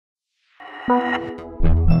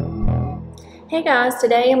Hey guys,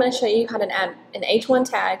 today I'm going to show you how to add an H1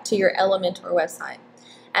 tag to your Elementor website.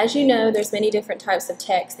 As you know, there's many different types of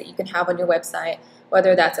text that you can have on your website,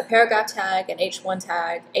 whether that's a paragraph tag, an H1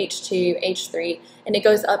 tag, H2, H3, and it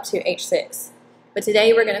goes up to H6. But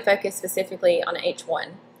today we're going to focus specifically on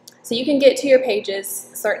H1. So you can get to your pages,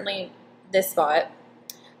 certainly this spot,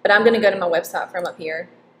 but I'm going to go to my website from up here.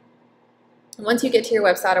 And once you get to your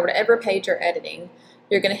website or whatever page you're editing,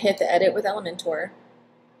 you're going to hit the Edit with Elementor.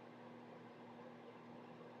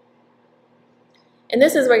 And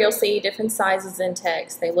this is where you'll see different sizes in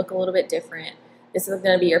text. They look a little bit different. This is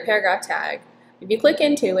going to be your paragraph tag. If you click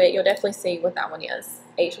into it, you'll definitely see what that one is.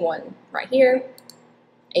 H1 right here,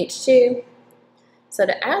 H2. So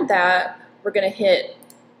to add that, we're going to hit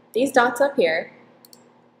these dots up here,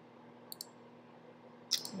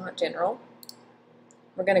 not general.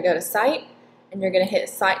 We're going to go to site, and you're going to hit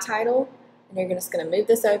site title, and you're just going to move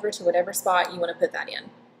this over to whatever spot you want to put that in.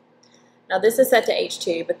 Now this is set to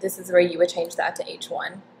H2, but this is where you would change that to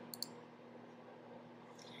H1.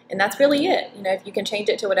 And that's really it. You know, if you can change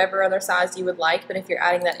it to whatever other size you would like, but if you're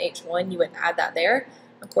adding that H1, you would add that there.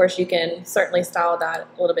 Of course, you can certainly style that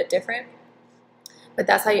a little bit different. But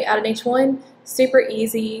that's how you add an H1. Super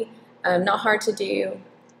easy, not hard to do.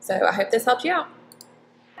 So I hope this helps you out.